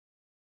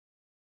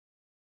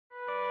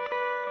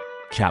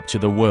Capture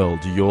the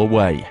world your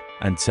way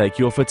and take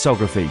your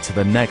photography to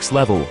the next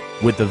level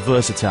with the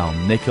versatile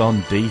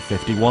Nikon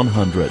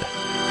D5100.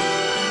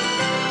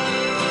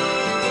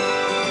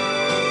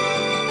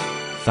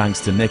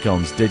 Thanks to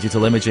Nikon's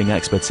digital imaging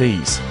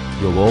expertise,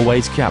 you'll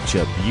always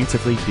capture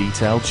beautifully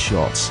detailed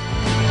shots.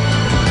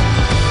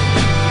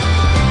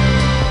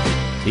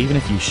 Even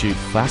if you shoot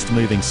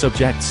fast-moving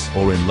subjects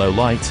or in low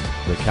light,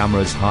 the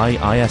camera's high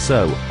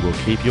ISO will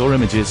keep your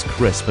images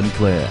crisp and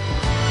clear.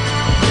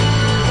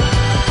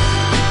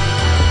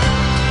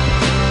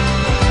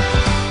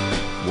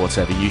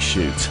 Whatever you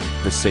shoot,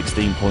 the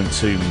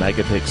 16.2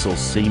 megapixel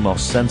CMOS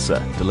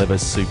sensor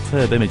delivers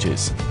superb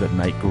images that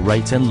make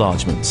great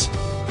enlargements.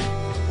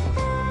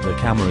 The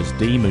camera's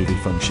D-movie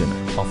function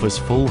offers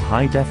full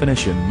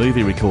high-definition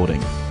movie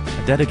recording.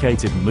 A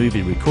dedicated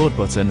movie record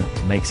button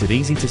makes it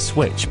easy to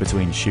switch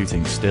between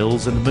shooting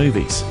stills and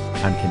movies,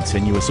 and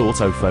continuous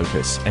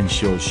autofocus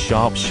ensures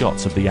sharp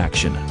shots of the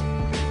action.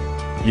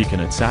 You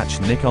can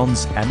attach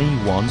Nikon's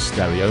ME1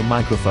 stereo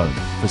microphone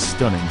for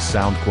stunning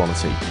sound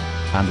quality,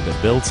 and the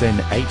built-in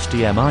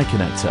HDMI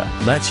connector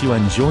lets you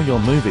enjoy your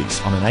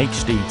movies on an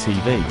HD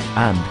TV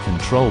and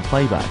control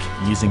playback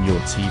using your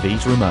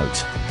TV's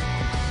remote.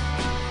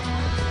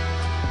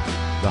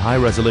 The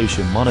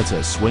high-resolution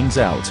monitor swings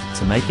out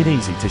to make it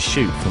easy to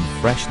shoot from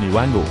fresh new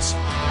angles.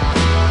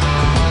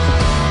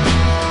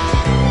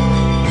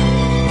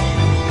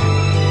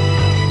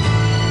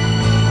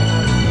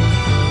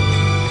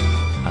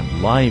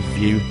 And Live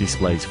View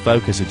displays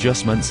focus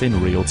adjustments in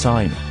real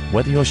time,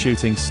 whether you're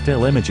shooting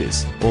still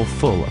images or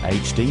full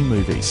HD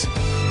movies.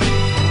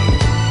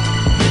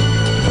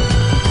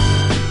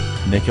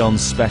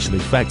 Nikon's Special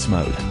Effects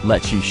mode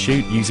lets you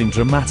shoot using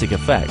dramatic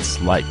effects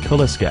like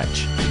color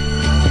sketch.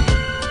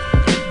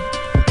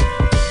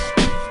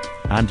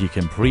 And you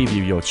can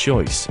preview your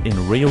choice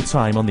in real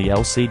time on the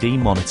LCD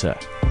monitor.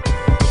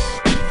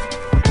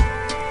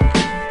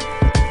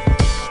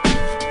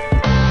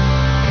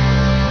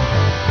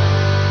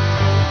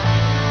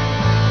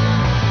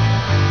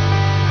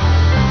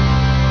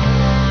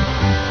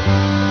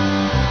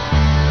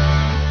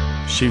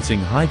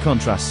 Shooting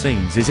high-contrast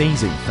scenes is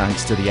easy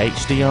thanks to the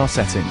HDR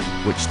setting,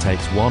 which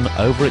takes one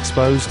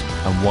overexposed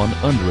and one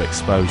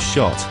underexposed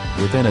shot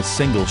within a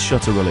single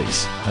shutter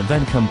release, and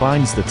then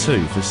combines the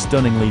two for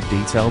stunningly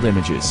detailed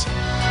images.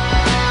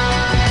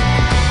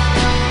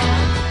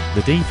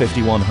 The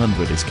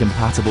D5100 is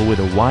compatible with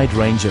a wide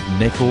range of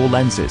Nikkor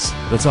lenses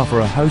that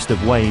offer a host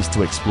of ways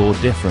to explore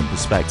different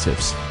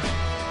perspectives.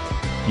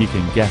 You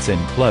can get in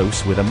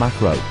close with a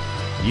macro,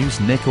 use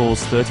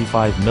Nikkor's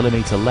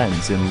 35mm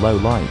lens in low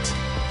light.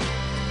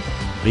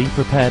 Be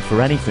prepared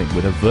for anything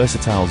with a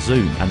versatile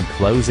zoom and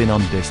close in on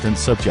distant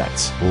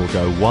subjects, or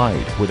go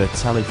wide with a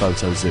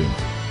telephoto zoom.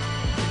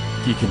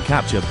 You can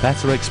capture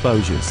better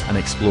exposures and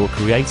explore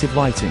creative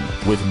lighting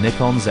with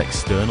Nikon's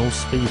external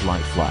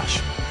speedlight flash.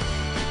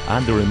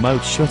 And a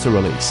remote shutter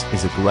release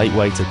is a great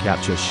way to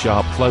capture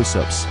sharp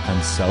close-ups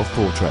and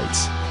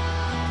self-portraits.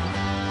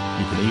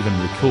 You can even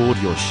record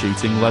your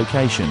shooting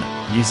location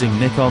using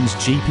Nikon's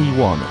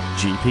GP1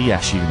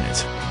 GPS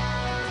unit.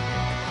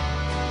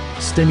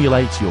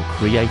 Stimulate your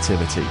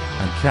creativity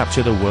and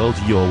capture the world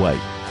your way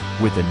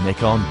with the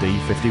Nikon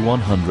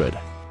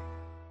D5100.